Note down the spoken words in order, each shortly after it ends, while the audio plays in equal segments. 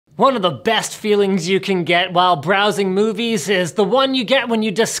One of the best feelings you can get while browsing movies is the one you get when you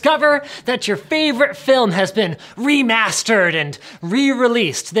discover that your favorite film has been remastered and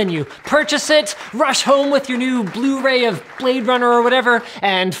re-released. Then you purchase it, rush home with your new Blu-ray of Blade Runner or whatever,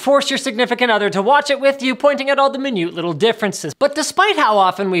 and force your significant other to watch it with you, pointing out all the minute little differences. But despite how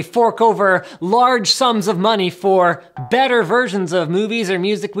often we fork over large sums of money for better versions of movies or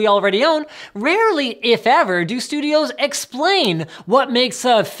music we already own, rarely, if ever, do studios explain what makes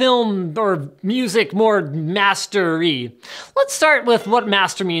a film or music more mastery. Let's start with what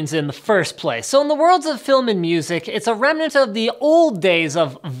master means in the first place. So in the worlds of film and music, it's a remnant of the old days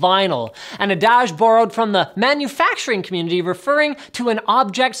of vinyl, an adage borrowed from the manufacturing community referring to an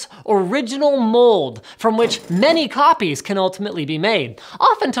object's original mold from which many copies can ultimately be made.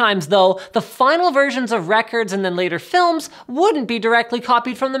 Oftentimes though, the final versions of records and then later films wouldn't be directly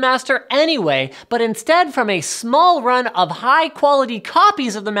copied from the master anyway, but instead from a small run of high quality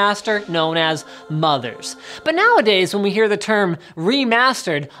copies of the master known as mothers. But nowadays, when we hear the term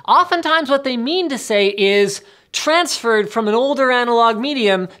remastered, oftentimes what they mean to say is transferred from an older analog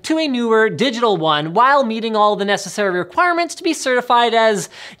medium to a newer digital one while meeting all the necessary requirements to be certified as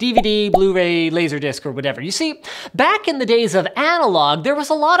DVD, Blu-ray, Laserdisc, or whatever. You see, back in the days of analog, there was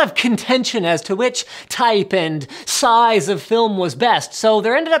a lot of contention as to which type and size of film was best, so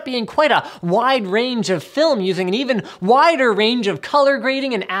there ended up being quite a wide range of film using an even wider range of color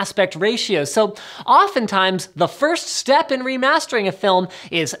grading and aspect ratios. So oftentimes, the first step in remastering a film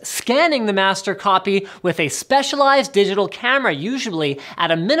is scanning the master copy with a specialized digital camera, usually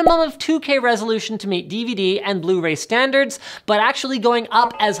at a minimum of 2K resolution to meet DVD and Blu-ray standards, but actually going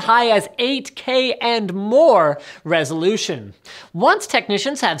up as high as 8K and more resolution. Once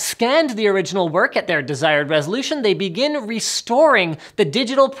technicians have scanned the original work at their desired resolution, they begin restoring the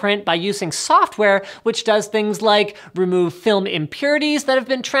digital print by using software which does things like remove film impurities that have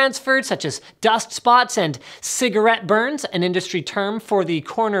been transferred, such as dust spots and cigarette burns, an industry term for the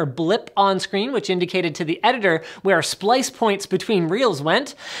corner blip on screen which indicated to the editor where splice points between reels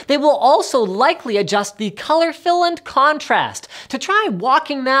went. They will also likely adjust the color fill and contrast to try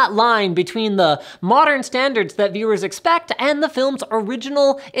walking that line between the modern standards that viewers expect and the film's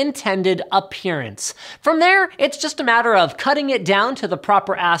original intended appearance. From there, it's just a matter of cutting it down to the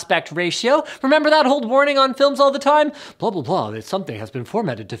proper aspect ratio. Remember that old warning on films all the time? Blah, blah, blah, that something has been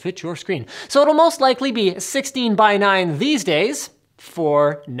formatted to fit your screen. So it'll most likely be 16:9 these days.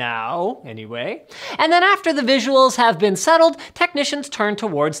 For now, anyway. And then after the visuals have been settled, technicians turn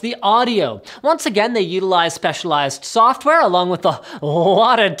towards the audio. Once again, they utilize specialized software, along with a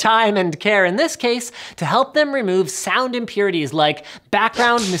lot of time and care in this case, to help them remove sound impurities like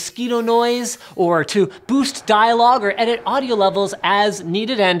background mosquito noise, or to boost dialogue or edit audio levels as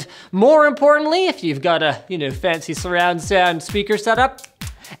needed. And more importantly, if you've got a, fancy surround sound speaker setup,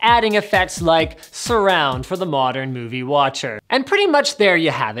 adding effects like surround for the modern movie watcher. And pretty much there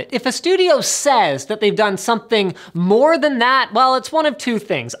you have it. If a studio says that they've done something more than that, well, it's one of two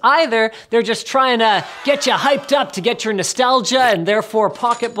things. Either they're just trying to get you hyped up to get your nostalgia and therefore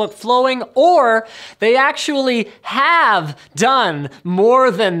pocketbook flowing, or they actually have done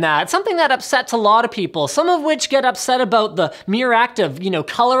more than that. Something that upsets a lot of people, some of which get upset about the mere act of,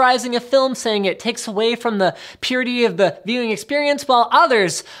 colorizing a film, saying it takes away from the purity of the viewing experience, while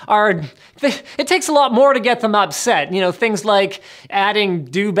others it takes a lot more to get them upset. Things like adding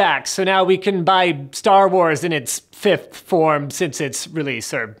dewbacks, so now we can buy Star Wars in its 5th form since its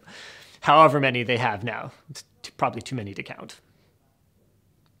release, or however many they have now. It's probably too many to count.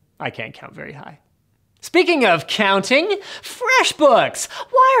 I can't count very high. Speaking of counting, FreshBooks!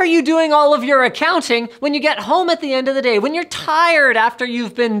 Why are you doing all of your accounting when you get home at the end of the day, when you're tired after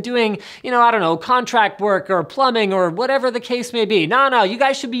you've been doing, contract work or plumbing or whatever the case may be? No, you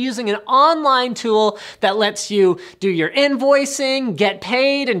guys should be using an online tool that lets you do your invoicing, get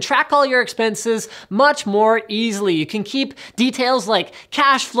paid, and track all your expenses much more easily. You can keep details like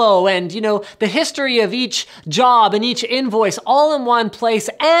cash flow and, the history of each job and each invoice all in one place,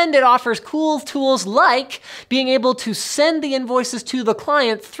 and it offers cool tools like being able to send the invoices to the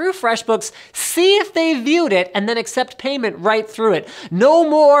client through FreshBooks, see if they viewed it, and then accept payment right through it. No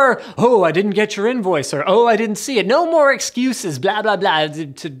more, oh, I didn't get your invoice, or oh, I didn't see it. No more excuses, blah, blah, blah.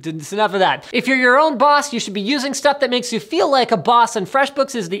 It's enough of that. If you're your own boss, you should be using stuff that makes you feel like a boss, and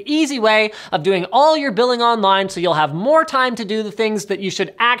FreshBooks is the easy way of doing all your billing online, so you'll have more time to do the things that you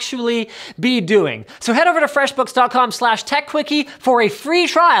should actually be doing. So head over to freshbooks.com/techquickie for a free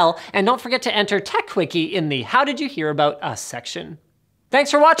trial, and don't forget to enter TechQuickie in the How Did You Hear About Us section. Thanks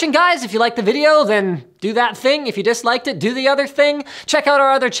for watching, guys. If you liked the video, then do that thing. If you disliked it, do the other thing. Check out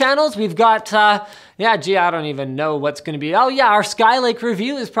our other channels. We've got, yeah, gee, I don't even know what's gonna be. Oh yeah, our Skylake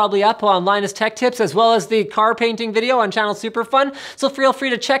review is probably up on Linus Tech Tips, as well as the car painting video on channel Super Fun. So feel free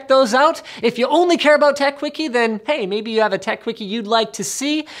to check those out. If you only care about Tech Wiki, then hey, maybe you have a Tech Wiki you'd like to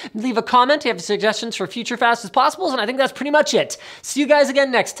see. Leave a comment. You have suggestions for future Fast as Possibles, and I think that's pretty much it. See you guys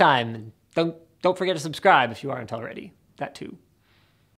again next time. Don't forget to subscribe if you aren't already. That too.